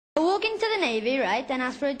I walked into the Navy, right, and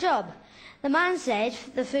asked for a job. The man said,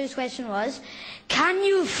 the first question was, can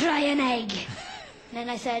you fry an egg? And then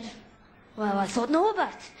I said, well, I thought no,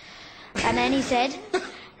 but. And then he said,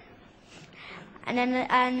 and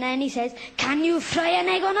then he says, can you fry an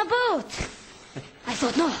egg on a boat? I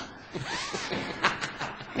thought no.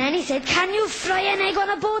 And then he said, can you fry an egg on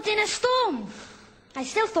a boat in a storm? I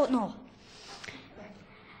still thought no.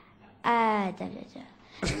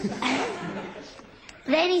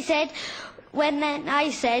 Then he said, I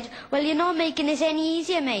said, well, you're not making this any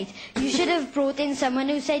easier, mate. You should have brought in someone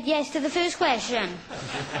who said yes to the first question.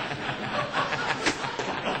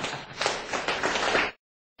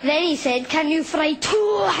 Then he said, can you fry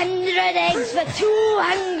 200 eggs for 2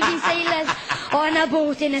 hungry sailors on a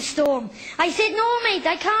boat in a storm? I said, no, mate,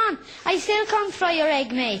 I can't. I still can't fry your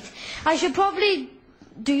egg, mate. I should probably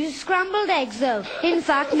do scrambled eggs, though. In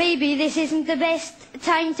fact, maybe this isn't the best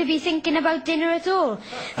time to be thinking about dinner at all.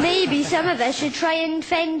 Maybe some of us should try and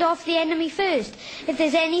fend off the enemy first. If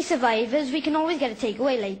there's any survivors, we can always get a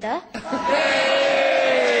takeaway later.